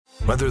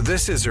Whether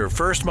this is her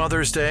first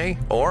Mother's Day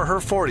or her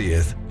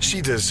 40th, she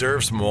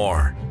deserves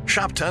more.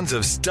 Shop tons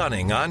of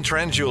stunning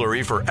on-trend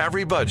jewelry for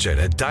every budget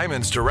at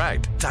Diamonds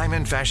Direct.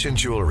 Diamond fashion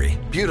jewelry,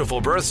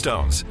 beautiful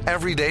birthstones,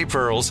 everyday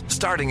pearls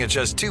starting at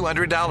just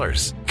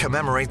 $200.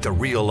 Commemorate the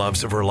real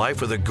loves of her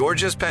life with a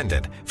gorgeous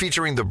pendant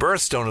featuring the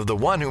birthstone of the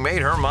one who made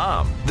her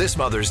mom. This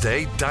Mother's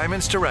Day,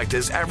 Diamonds Direct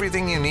is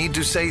everything you need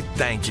to say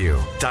thank you.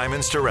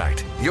 Diamonds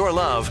Direct. Your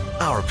love,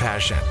 our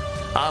passion.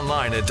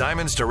 Online at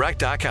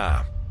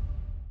diamondsdirect.com.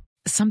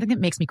 Something that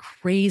makes me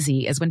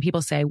crazy is when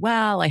people say,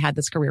 well, I had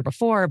this career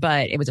before,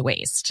 but it was a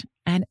waste.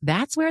 And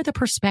that's where the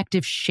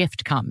perspective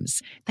shift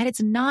comes, that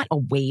it's not a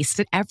waste,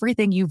 that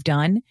everything you've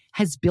done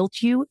has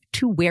built you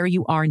to where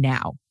you are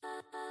now.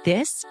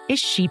 This is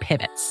She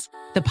Pivots,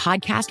 the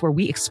podcast where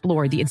we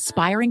explore the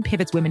inspiring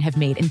pivots women have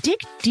made and dig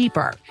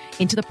deeper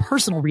into the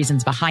personal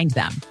reasons behind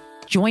them.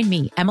 Join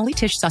me, Emily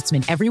Tish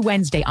Sussman, every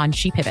Wednesday on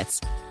She Pivots.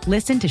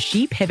 Listen to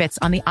She Pivots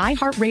on the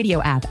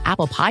iHeartRadio app,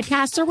 Apple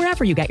Podcasts, or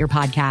wherever you get your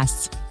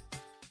podcasts.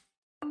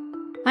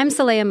 I'm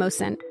Saleha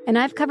Mohsen, and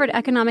I've covered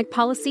economic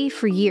policy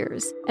for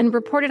years and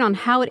reported on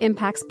how it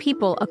impacts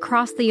people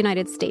across the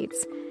United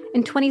States.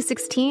 In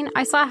 2016,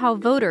 I saw how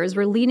voters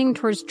were leaning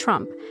towards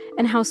Trump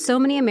and how so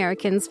many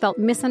Americans felt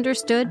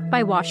misunderstood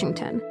by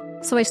Washington.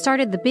 So I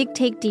started The Big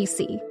Take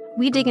DC.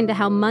 We dig into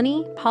how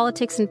money,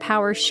 politics, and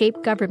power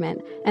shape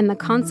government and the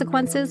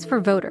consequences for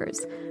voters.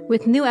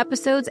 With new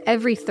episodes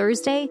every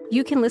Thursday,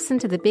 you can listen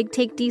to The Big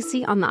Take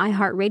DC on the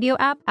iHeartRadio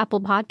app,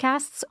 Apple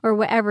Podcasts, or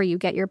wherever you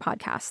get your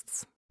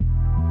podcasts.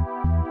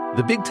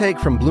 The Big Take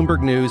from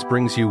Bloomberg News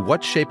brings you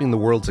what's shaping the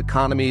world's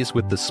economies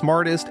with the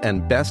smartest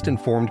and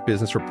best-informed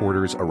business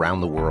reporters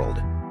around the world.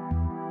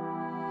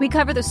 We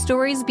cover the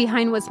stories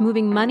behind what's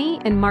moving money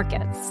and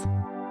markets,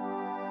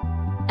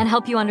 and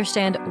help you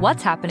understand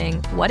what's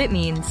happening, what it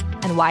means,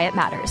 and why it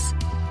matters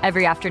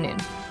every afternoon.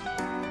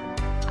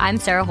 I'm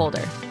Sarah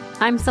Holder.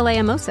 I'm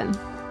Saleha Mohsen.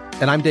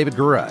 And I'm David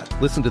Gura.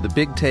 Listen to The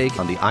Big Take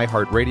on the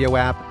iHeartRadio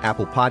app,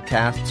 Apple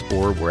Podcasts,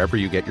 or wherever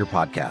you get your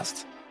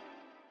podcasts.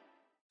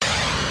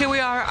 Here we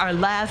are, our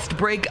last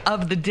break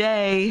of the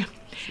day.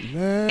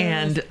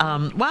 And,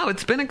 wow,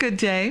 it's been a good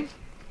day.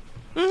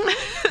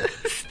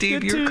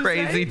 Steve, you're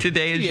crazy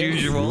today as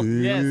usual.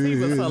 Yes, he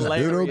was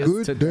hilarious.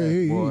 It's been a good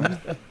day.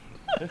 Boy.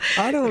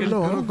 I don't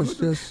know. I was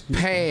just...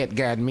 Pad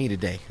got me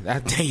today. I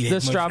tell you that.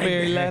 The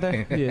strawberry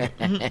letter? Yeah.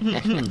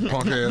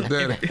 Punk ass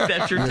daddy.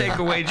 That's your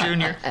takeaway,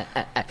 Junior.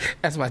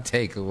 That's my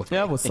takeaway.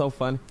 That was so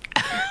funny.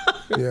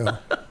 Yeah.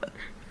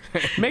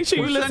 Make sure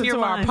you What's listen on your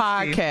to our mind,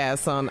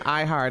 podcast on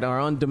iHeart or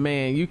on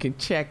demand. You can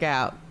check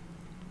out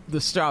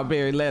the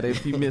strawberry letter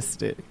if you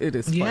missed it. It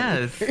is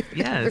funny.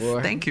 Yes.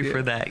 Thank you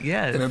for that.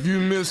 Yes. And if you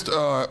missed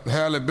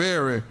Halle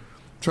Berry,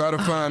 try to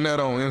find that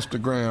on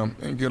Instagram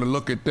and get a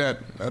look at that.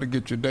 That'll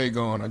get your day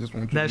going. I just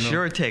want you That's to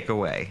know. your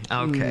takeaway.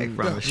 Okay,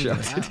 from the show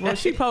today. Well,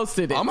 she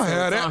posted it. I'm gonna so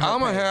have it's that. on her I'm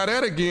gonna page. have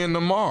that again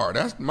tomorrow.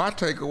 That's my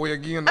takeaway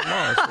again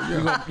tomorrow. So,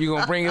 yeah. You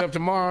gonna bring it up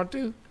tomorrow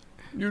too?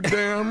 You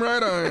damn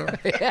right I am.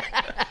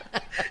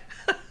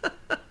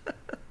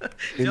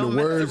 In Don't the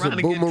mess words around of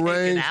and get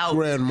Boomerang's taken out.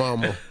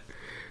 grandmama,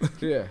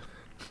 Yeah.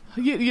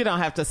 You don't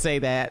have to say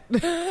that.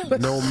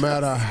 no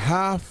matter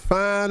how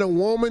fine a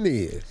woman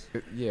is,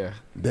 Yeah.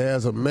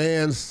 there's a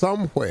man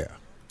somewhere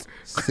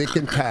sick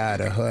and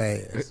tired of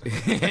her ass.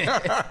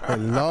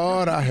 And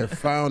Lord, I have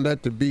found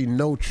that to be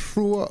no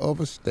truer of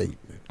a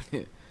statement.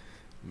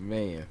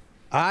 Man.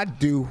 I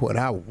do what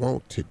I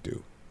want to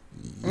do.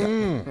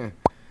 Yep.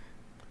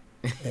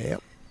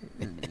 Yep.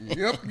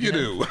 Yep, you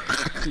do.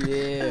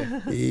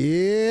 Yeah.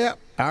 Yep,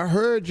 I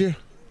heard you.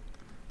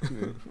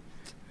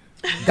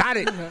 Got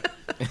it.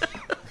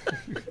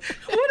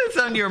 What is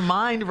on your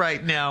mind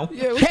right now?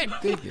 Yeah, what you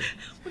thinking?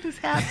 What is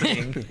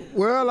happening?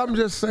 Well, I'm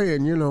just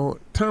saying, you know,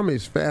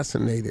 Tommy's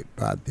fascinated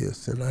by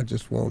this, and I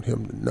just want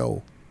him to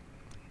know,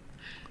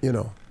 you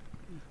know.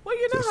 Well,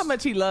 you know how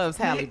much he loves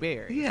Halle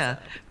Berry. Yeah.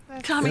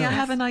 Tommy, I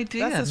have an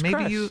idea. That's his Maybe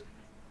crush. you,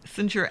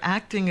 since you're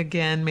acting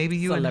again, maybe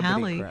you and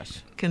Celebrity Halle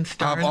crush. can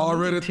start I've a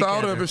already movie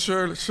thought together. of it,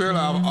 Shirley. Shirley,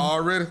 I've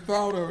already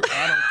thought of it.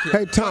 I don't care.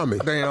 Hey, Tommy.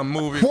 Damn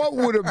movie. What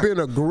would have been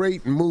a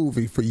great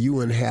movie for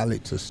you and Halle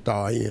to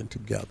star in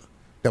together?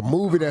 The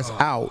movie that's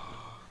out,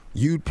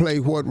 you'd play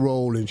what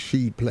role and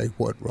she'd play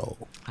what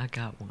role? I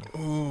got one.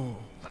 Ooh.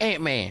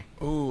 Ant-Man.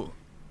 Ooh.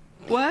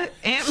 What?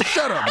 Ant-Man?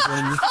 Shut up,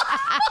 Junior.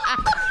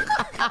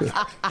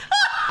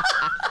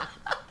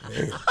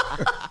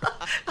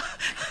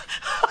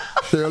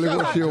 Shirley,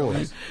 what's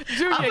yours?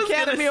 Junior I was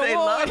Academy gonna say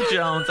Award. Love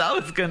Jones. I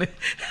was gonna.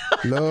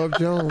 Love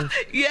Jones.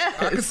 Yes.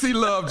 I can see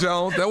Love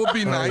Jones. That would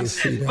be nice.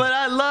 See that. But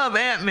I love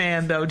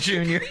Ant-Man though,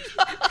 Junior.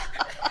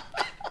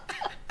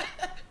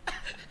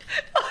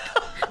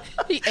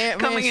 Ant-Man,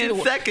 Coming in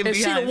second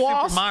behind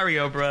Super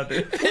Mario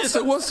Brothers.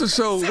 What's the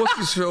show? What's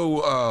the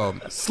show?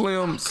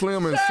 Slim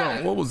and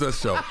something. What was that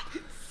show?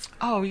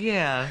 Oh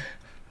yeah.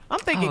 I'm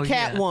thinking Oh,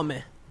 yeah.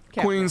 Catwoman.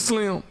 Queen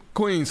Slim.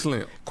 Queen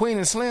Slim. Queen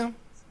and Slim?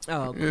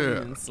 Oh, Queen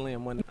Yeah. and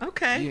Slim one.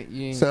 Okay.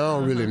 You ain't- So I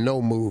don't really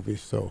know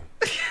movies, so.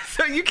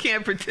 So you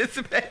can't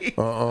participate.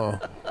 I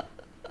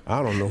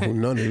don't know who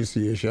none of this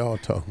is y'all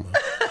talking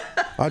about.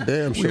 I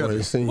damn sure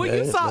ain't seen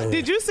that.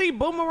 Did you see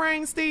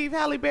Boomerang, Steve?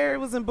 Halle Berry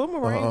was in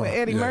Boomerang with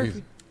Eddie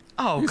Murphy.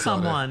 Oh,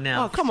 come on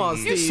now. Oh, come on,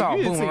 Steve. You saw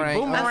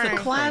Boomerang. That's a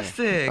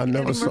classic. I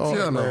never saw it. Don't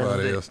tell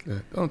nobody else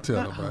that. Don't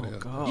tell nobody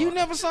else. God. You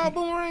never saw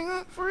Boomerang,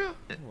 huh? For real?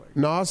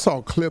 No, I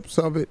saw clips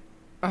of it.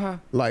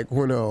 Like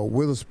when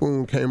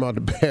Witherspoon came out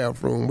the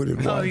bathroom with his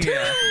wife. Oh,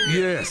 yeah.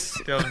 Yes.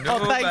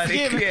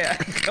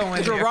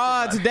 Thanksgiving.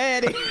 Gerard's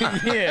daddy.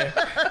 Yeah.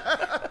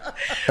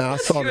 And I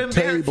saw the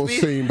table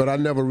scene, but I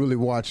never really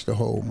watched the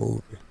whole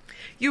movie.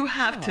 You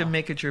have to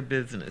make it your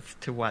business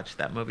to watch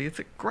that movie. It's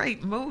a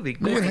great movie.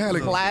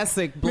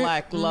 Classic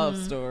black love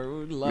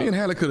story. Me and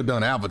Halle could have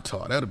done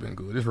Avatar. That'd have been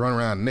good. Just run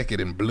around naked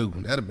in blue.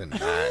 That'd have been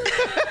nice.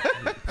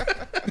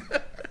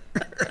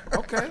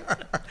 Okay.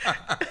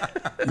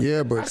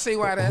 Yeah, but I see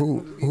why that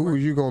who are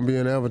you going to be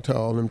in Avatar,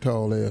 all them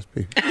tall ass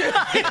people?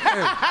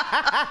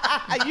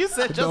 You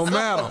said Don't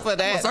matter. for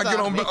that. Once I get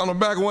on the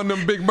back of one of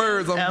them big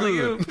birds, I'm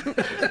good.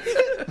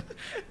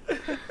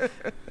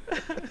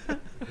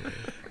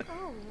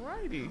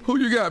 Who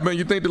you got, man?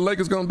 You think the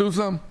Lakers going to do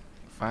something?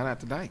 Find out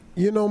today.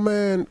 You know,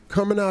 man,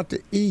 coming out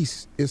the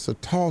East, it's a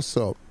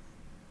toss-up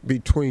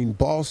between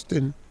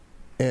Boston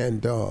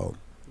and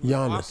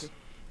Giannis.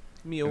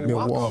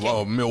 Milwaukee.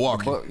 Oh,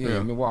 Milwaukee.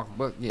 Milwaukee.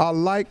 But, yeah. I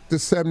like the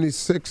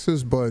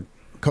 76ers, but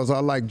because I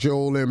like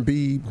Joel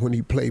Embiid when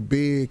he played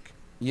big.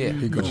 Yeah.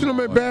 But you know,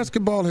 man,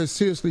 basketball has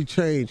seriously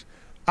changed.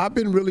 I've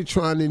been really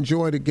trying to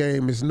enjoy the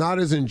game. It's not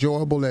as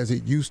enjoyable as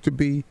it used to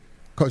be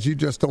because you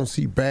just don't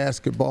see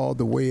basketball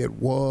the way it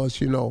was,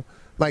 you know.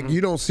 Like,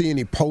 you don't see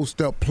any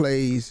post-up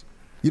plays.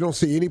 You don't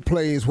see any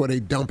plays where they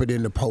dump it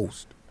in the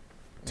post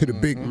to the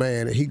big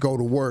man and he go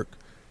to work.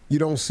 You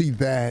don't see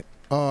that.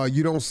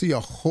 You don't see a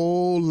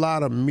whole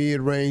lot of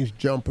mid-range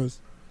jumpers.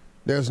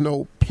 There's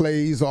no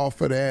plays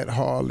off of that,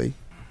 hardly.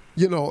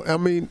 You know, I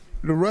mean,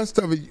 the rest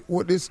of it,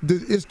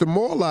 it's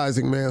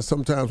demoralizing, man,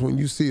 sometimes when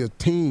you see a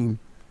team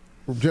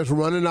just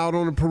running out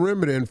on the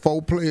perimeter and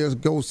 4 players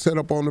go set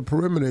up on the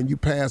perimeter and you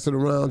pass it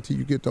around till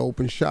you get the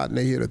open shot and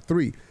they hit a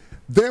 3.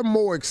 They're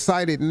more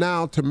excited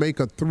now to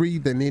make a 3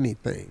 than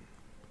anything.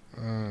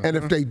 And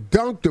if they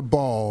dunk the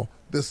ball,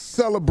 the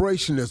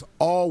celebration is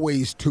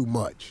always too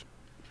much.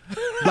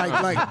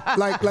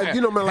 Like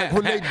you know, man, like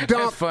when they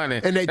dunk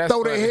and they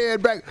throw their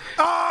head back.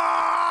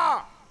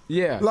 Ah!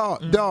 Yeah.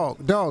 Lord,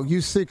 dog, you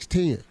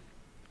 6'10".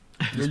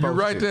 You're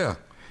right there.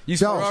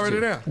 You're already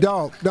there.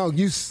 Dog,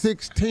 you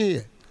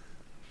 6'10".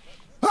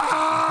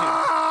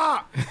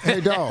 Ah! Hey,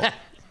 dog,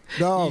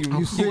 you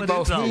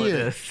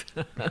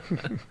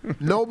 6'10".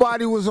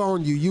 Nobody was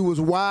on you. You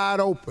was wide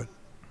open.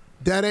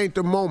 That ain't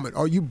the moment.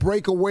 Or you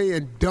break away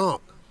and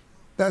dunk.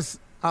 I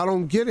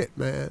don't get it,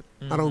 man.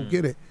 I don't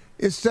get it.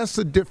 It's just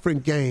a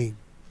different game.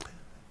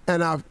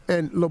 And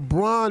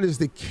LeBron is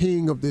the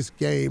king of this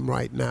game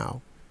right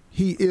now.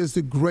 He is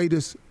the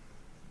greatest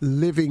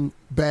living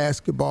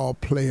basketball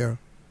player,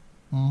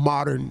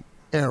 modern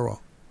era.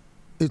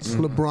 It's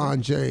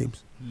LeBron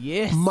James.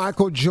 Yes.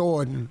 Michael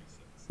Jordan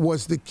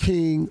was the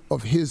king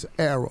of his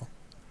era.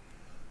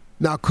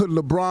 Now, could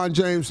LeBron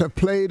James have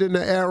played in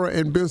the era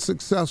and been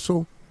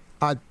successful?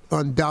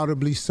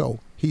 Undoubtedly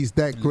so. He's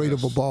that great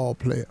of a ball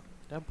player.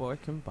 That boy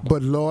can ball.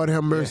 But Lord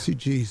have mercy,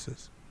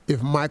 Jesus.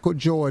 If Michael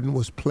Jordan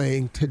was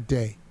playing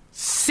today,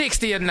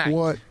 60 a night.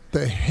 What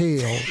the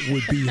hell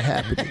would be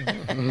happening?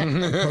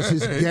 Because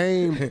his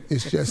game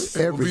is just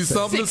everything. It would be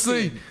something to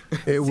see.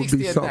 It would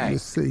be something to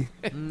see.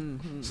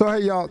 So,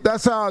 hey, y'all,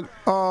 that's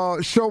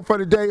our show for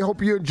today.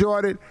 Hope you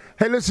enjoyed it.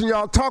 Hey, listen,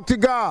 y'all, talk to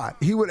God.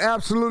 He would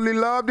absolutely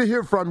love to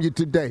hear from you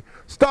today.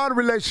 Start a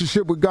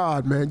relationship with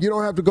God, man. You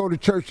don't have to go to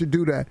church to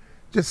do that.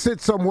 Just sit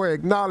somewhere,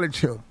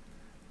 acknowledge him,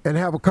 and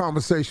have a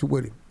conversation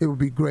with him. It would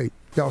be great.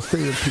 Y'all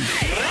stay in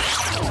peace.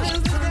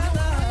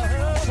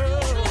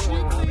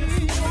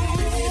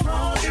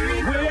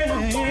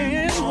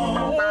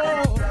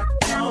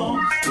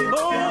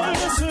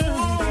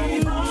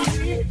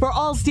 For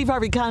all Steve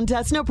Harvey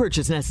contests, no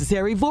purchase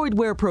necessary, void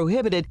where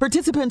prohibited.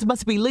 Participants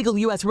must be legal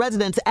U.S.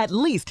 residents at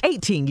least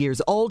 18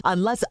 years old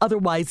unless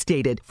otherwise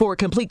stated. For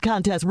complete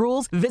contest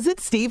rules, visit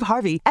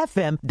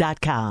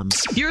SteveHarveyFM.com.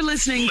 You're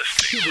listening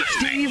to the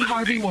Steve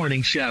Harvey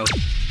Morning Show.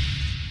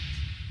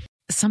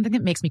 Something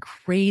that makes me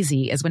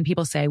crazy is when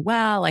people say,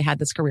 well, I had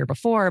this career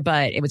before,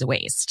 but it was a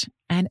waste.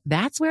 And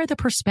that's where the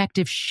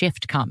perspective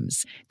shift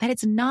comes, that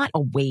it's not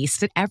a waste,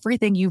 that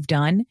everything you've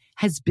done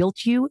has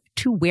built you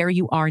to where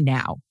you are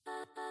now.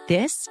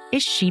 This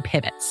is She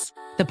Pivots,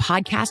 the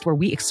podcast where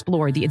we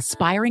explore the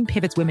inspiring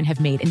pivots women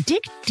have made and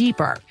dig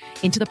deeper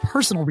into the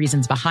personal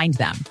reasons behind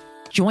them.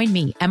 Join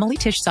me, Emily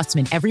Tish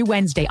Sussman, every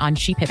Wednesday on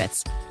She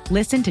Pivots.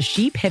 Listen to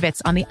She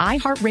Pivots on the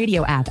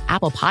iHeartRadio app,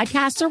 Apple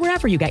Podcasts, or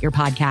wherever you get your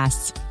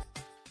podcasts.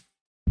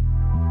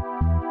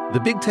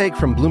 The Big Take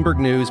from Bloomberg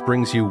News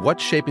brings you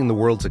what's shaping the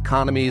world's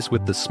economies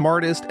with the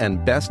smartest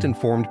and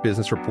best-informed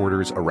business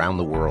reporters around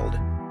the world.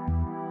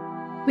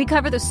 We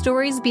cover the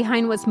stories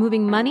behind what's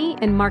moving money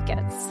and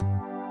markets.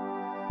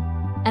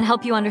 And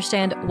help you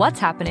understand what's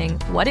happening,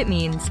 what it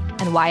means,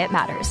 and why it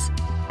matters.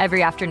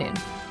 Every afternoon.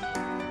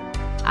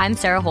 I'm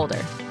Sarah Holder.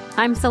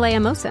 I'm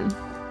Saleha Mohsin.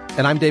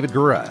 And I'm David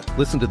Gura.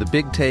 Listen to The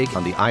Big Take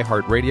on the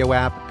iHeartRadio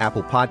app,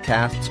 Apple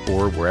Podcasts,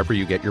 or wherever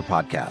you get your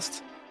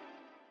podcasts.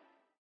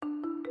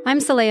 I'm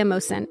Saleha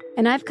Mohsin,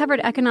 and I've covered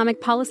economic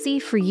policy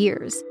for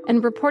years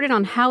and reported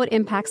on how it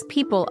impacts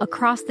people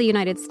across the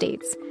United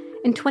States.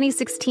 In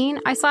 2016,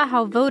 I saw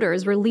how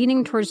voters were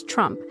leaning towards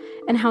Trump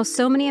and how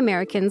so many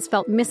Americans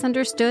felt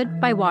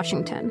misunderstood by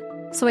Washington.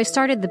 So I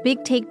started The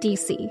Big Take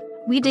DC.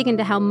 We dig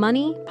into how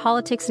money,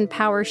 politics, and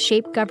power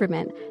shape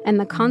government and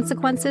the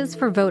consequences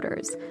for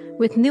voters.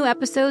 With new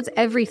episodes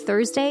every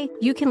Thursday,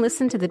 you can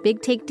listen to The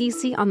Big Take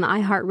DC on the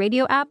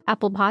iHeartRadio app,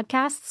 Apple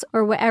Podcasts,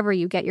 or wherever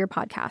you get your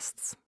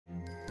podcasts.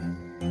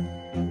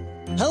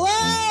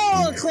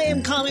 Hello,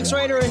 acclaimed comics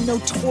writer and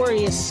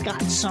notorious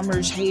Scott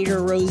Summers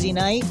hater, Rosie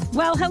Knight.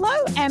 Well, hello,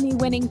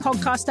 Emmy-winning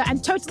podcaster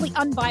and totally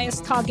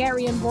unbiased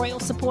Targaryen royal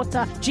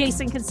supporter,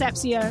 Jason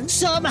Concepcion.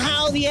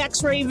 Somehow the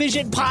X-Ray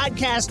Vision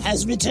podcast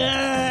has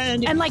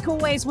returned. And like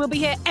always, we'll be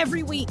here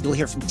every week. You'll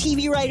hear from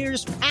TV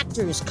writers,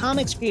 actors,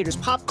 comics creators,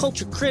 pop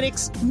culture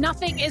critics.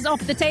 Nothing is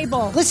off the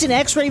table. Listen to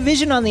X-Ray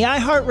Vision on the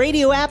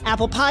iHeartRadio app,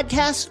 Apple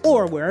Podcasts,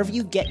 or wherever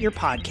you get your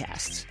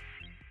podcasts.